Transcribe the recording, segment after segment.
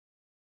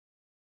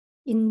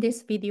In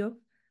this video,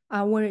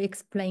 I will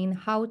explain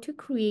how to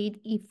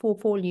create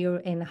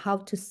ePortfolio and how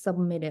to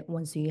submit it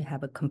once you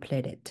have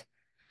completed.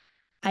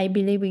 I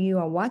believe you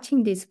are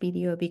watching this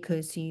video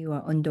because you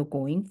are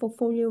undergoing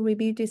portfolio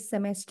review this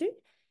semester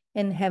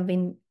and have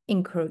been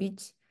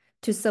encouraged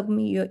to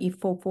submit your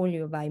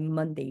ePortfolio by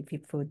Monday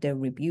before the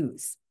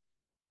reviews.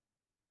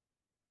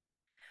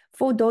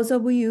 For those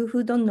of you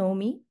who don't know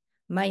me,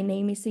 my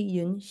name is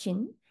Yun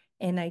Shin,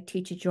 and I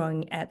teach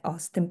drawing at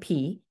Austin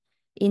P.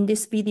 In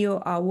this video,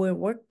 I will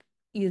work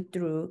you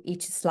through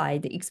each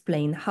slide,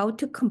 explain how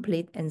to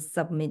complete and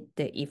submit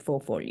the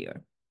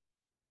ePortfolio.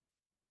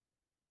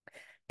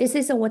 This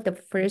is what the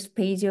first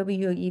page of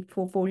your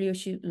ePortfolio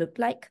should look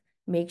like.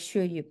 Make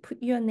sure you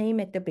put your name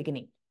at the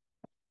beginning.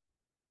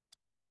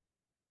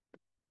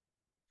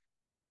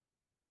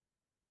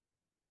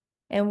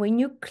 And when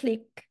you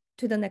click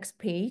to the next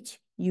page,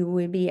 you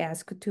will be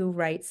asked to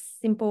write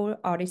simple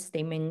artist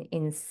statement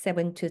in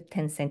 7 to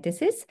 10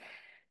 sentences.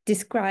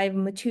 Describe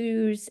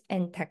materials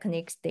and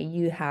techniques that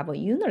you have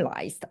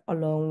utilized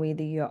along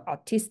with your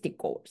artistic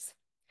goals.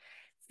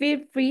 Feel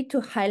free to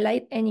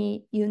highlight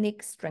any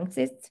unique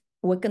strengths,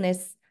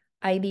 weaknesses,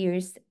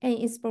 ideas, and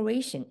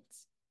inspirations.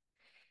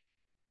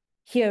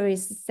 Here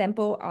is a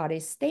sample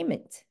artist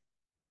statement.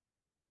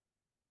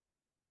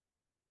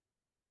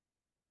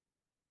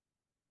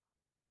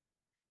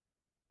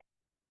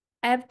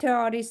 After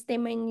artist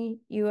statement,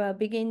 you will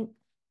begin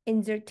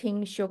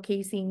inserting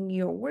showcasing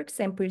your work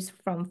samples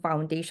from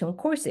foundation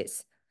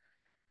courses.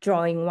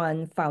 Drawing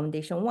 1,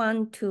 Foundation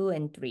 1, 2,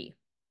 and 3.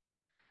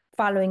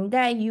 Following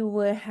that, you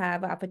will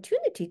have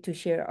opportunity to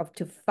share up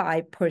to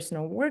 5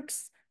 personal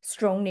works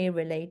strongly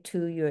related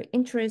to your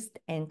interest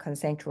and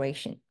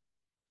concentration.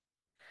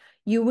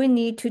 You will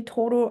need to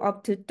total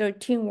up to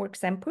 13 work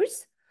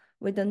samples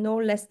with no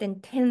less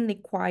than 10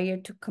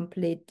 required to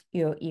complete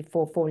your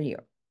ePortfolio.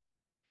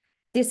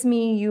 This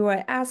means you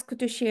are asked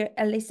to share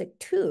at least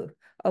 2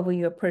 of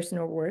your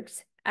personal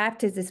works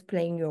after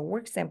displaying your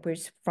work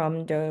samples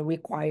from the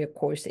required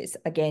courses.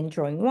 Again,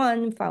 Drawing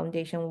 1,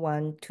 Foundation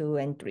 1, 2,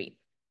 and 3.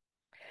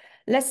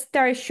 Let's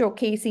start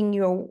showcasing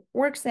your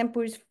work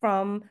samples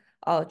from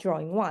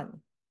Drawing 1.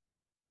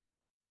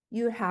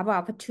 You have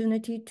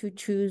opportunity to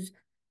choose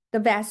the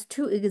best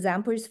 2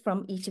 examples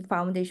from each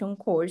foundation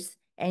course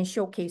and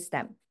showcase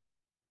them.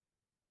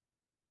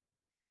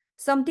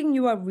 Something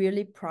you are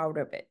really proud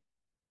of it.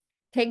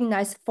 Take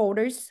nice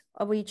photos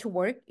of each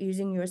work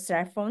using your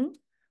cell phone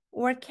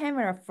or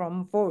camera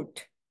from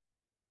Vault.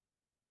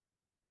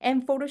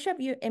 And Photoshop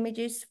your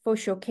images for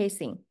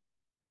showcasing.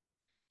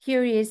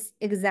 Here is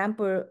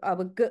example of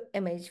a good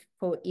image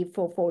for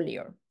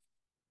ePortfolio.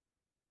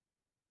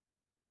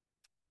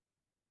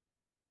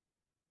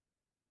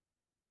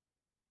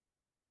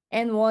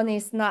 And one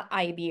is not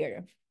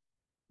ideal.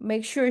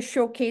 Make sure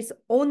showcase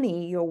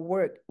only your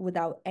work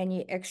without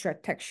any extra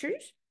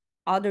textures,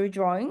 other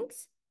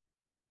drawings,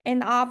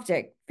 and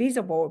object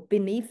visible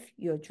beneath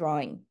your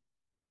drawing.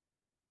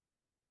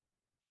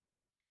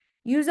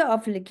 Use an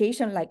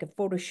application like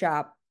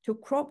Photoshop to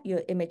crop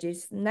your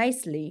images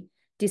nicely,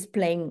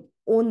 displaying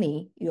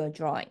only your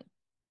drawing.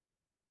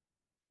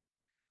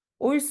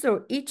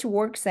 Also, each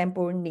work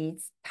sample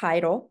needs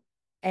title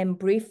and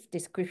brief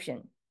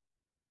description.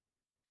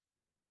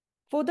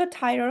 For the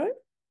title,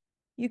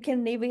 you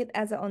can leave it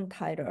as an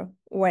untitled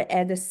or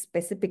add a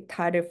specific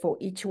title for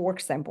each work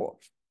sample.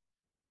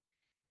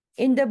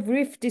 In the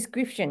brief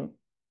description,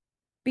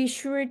 be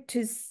sure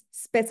to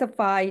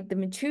specify the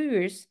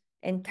materials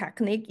and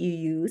technique you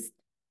used,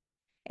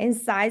 and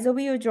size of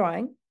your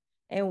drawing,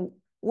 and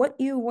what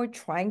you were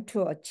trying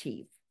to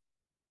achieve.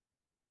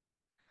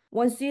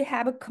 Once you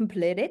have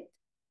completed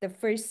the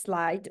first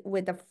slide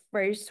with the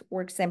first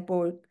work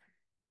sample,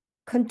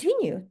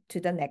 continue to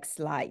the next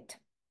slide.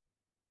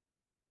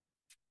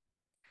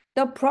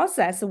 The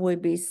process will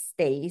be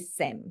stay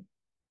same.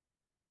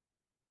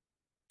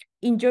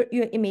 Insert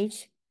your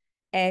image,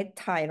 add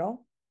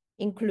title,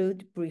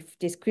 include brief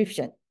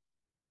description.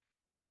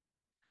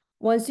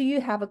 Once you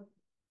have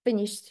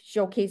finished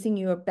showcasing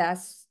your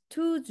best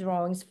 2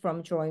 drawings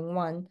from Drawing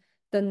 1,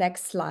 the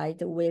next slide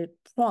will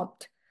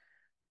prompt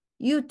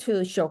you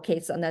to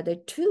showcase another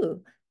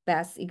 2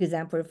 best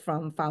examples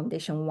from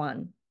Foundation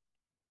 1.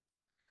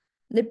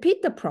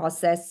 Repeat the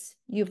process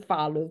you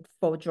followed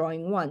for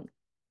Drawing 1.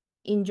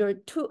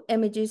 Insert 2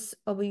 images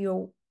of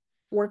your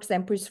work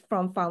samples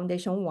from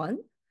Foundation 1,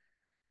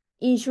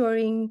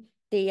 ensuring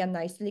they are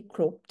nicely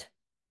cropped,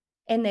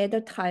 and add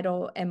a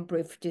title and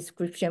brief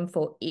description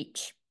for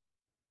each.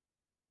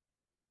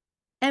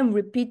 And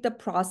repeat the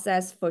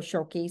process for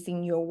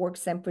showcasing your work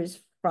samples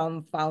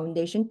from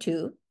Foundation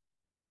 2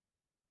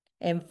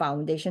 and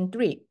Foundation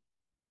 3.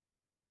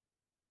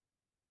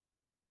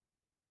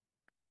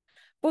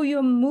 For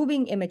your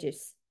moving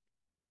images,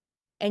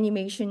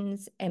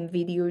 animations, and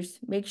videos,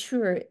 make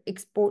sure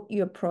export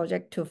your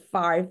project to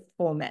file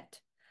format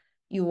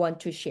you want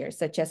to share,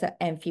 such as an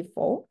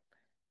MP4.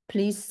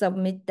 Please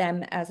submit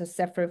them as a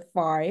separate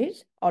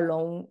files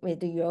along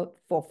with your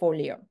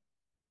portfolio.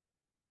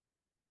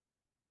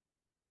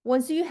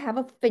 Once you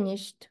have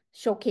finished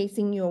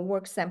showcasing your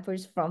work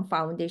samples from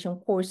foundation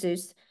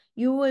courses,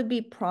 you will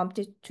be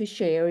prompted to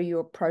share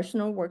your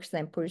personal work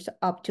samples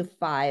up to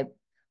 5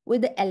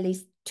 with at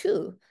least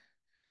 2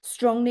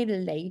 strongly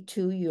related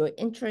to your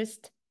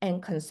interest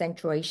and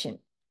concentration.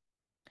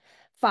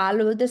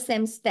 Follow the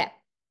same step.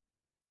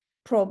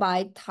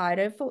 Provide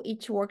title for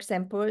each work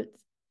sample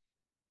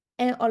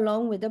and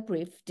along with a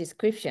brief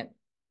description.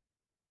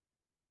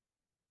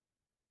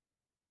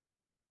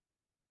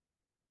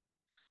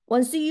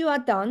 Once you are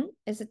done,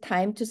 it's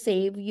time to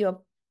save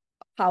your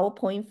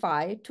PowerPoint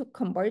file to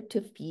convert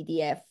to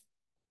PDF,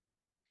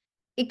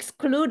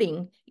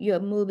 excluding your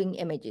moving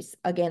images,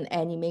 again,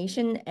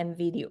 animation and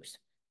videos.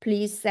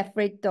 Please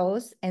separate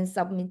those and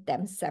submit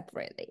them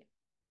separately.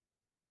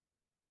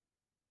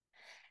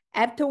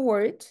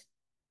 Afterward,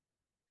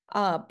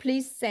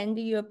 please send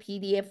your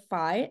PDF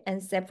file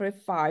and separate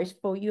files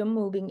for your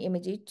moving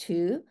images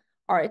to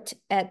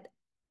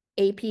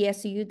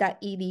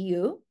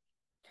art@apsu.edu.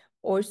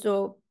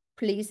 Also,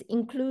 please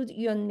include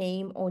your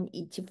name on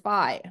each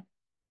file.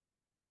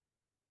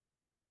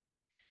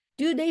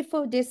 Due date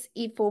for this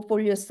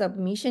ePortfolio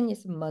submission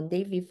is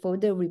Monday before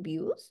the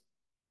reviews.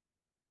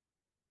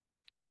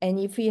 And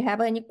if you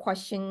have any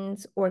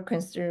questions or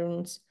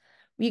concerns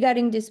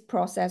regarding this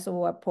process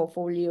or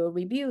portfolio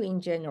review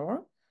in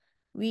general,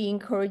 we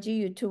encourage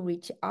you to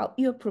reach out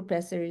your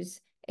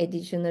professors,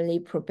 additionally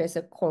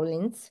Professor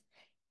Collins,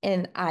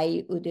 and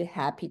I would be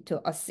happy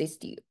to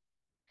assist you.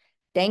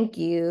 Thank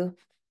you.